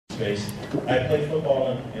space. I played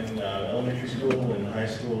football in elementary school and high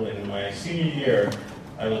school. In my senior year,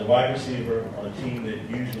 I was a wide receiver on a team that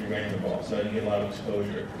usually ran the ball, so I didn't get a lot of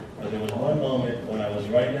exposure. But there was one moment when I was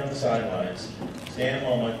right down the sidelines, standing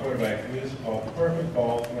on my quarterback, threw this ball, perfect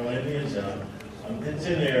ball, throwing in the end zone. I'm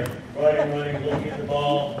sitting there, running, looking at the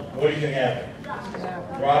ball. What do you think happened?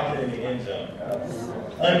 Dropped it in the end zone.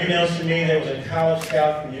 Unbeknownst to me, there was a college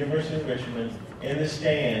scout from the University of Richmond in the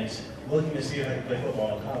stands looking to see if I could play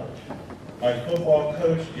football in college. My football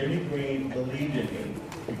coach, Jimmy Green, believed in me.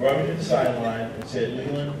 He brought me to the sideline and said,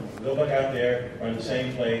 Leland, go back out there, run the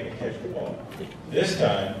same play, and catch the ball. This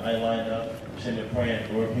time, I lined up, sitting there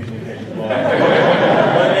praying, Lord, please let me catch the ball.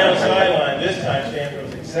 Run down the sideline, this time, stand for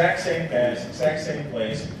the exact same pass, exact same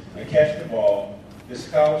place, I catch the ball. This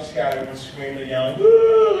college scout, everyone screaming and yelling,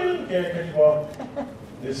 woo, Leland, can't catch the ball.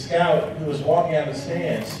 This scout, who was walking out of the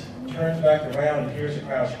stands, turns back around and hears the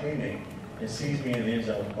crowd screaming and sees me in the end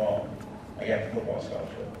zone with the ball. I got the football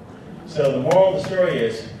scholarship. So the moral of the story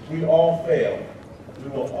is, we all fail. We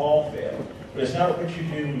will all fail. But it's not what you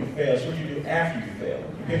do when you fail, it's what you do after you fail.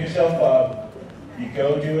 You pick yourself up, you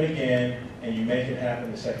go do it again, and you make it happen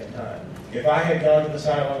the second time. If I had gone to the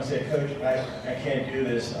sideline and said, Coach, I can't do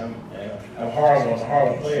this, I'm horrible, I'm a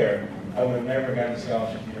horrible player, I would have never gotten a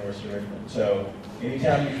scholarship to the University of Richmond. So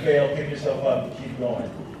anytime you fail, pick yourself up and keep going.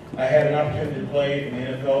 I had an opportunity to play in the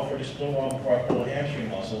NFL for just a little while before I pulled a hamstring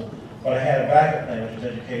muscle, but I had a backup plan, which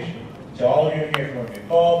was education. So all of you in here, if you want to be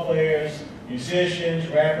ball players, musicians,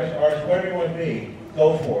 rappers, artists, whatever you want to be,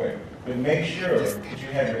 go for it. But make sure that you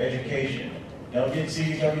have your education. Don't get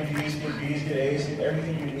C's, don't get D's, get B's, get A's, get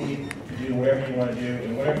everything you need to do whatever you want to do,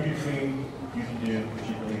 and whatever you dream you can do because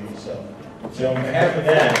you believe in yourself. So on behalf of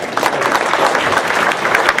that,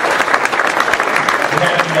 on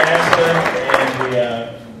behalf of NASA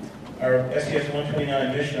and our SDS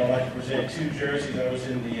 129 mission, I'd like to present two jerseys. I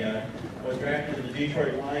was drafted to the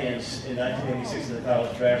Detroit Lions in 1986 in the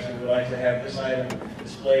college draft, so we'd like to have this item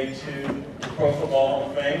displayed to the Pro Football Hall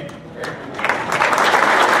of Fame.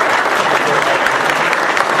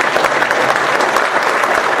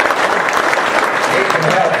 Need some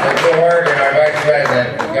help. So George and our Vice President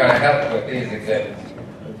is going to help with these exhibits.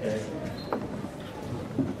 Okay.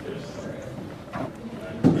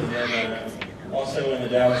 And then also in the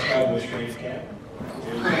Dallas Cowboys training camp.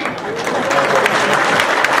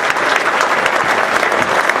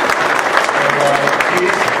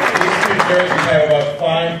 These two jerseys have about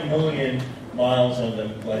 5 million miles on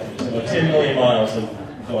them, like about 10 million miles of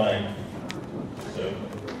flying. So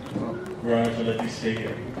we're honored to let these stay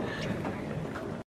here.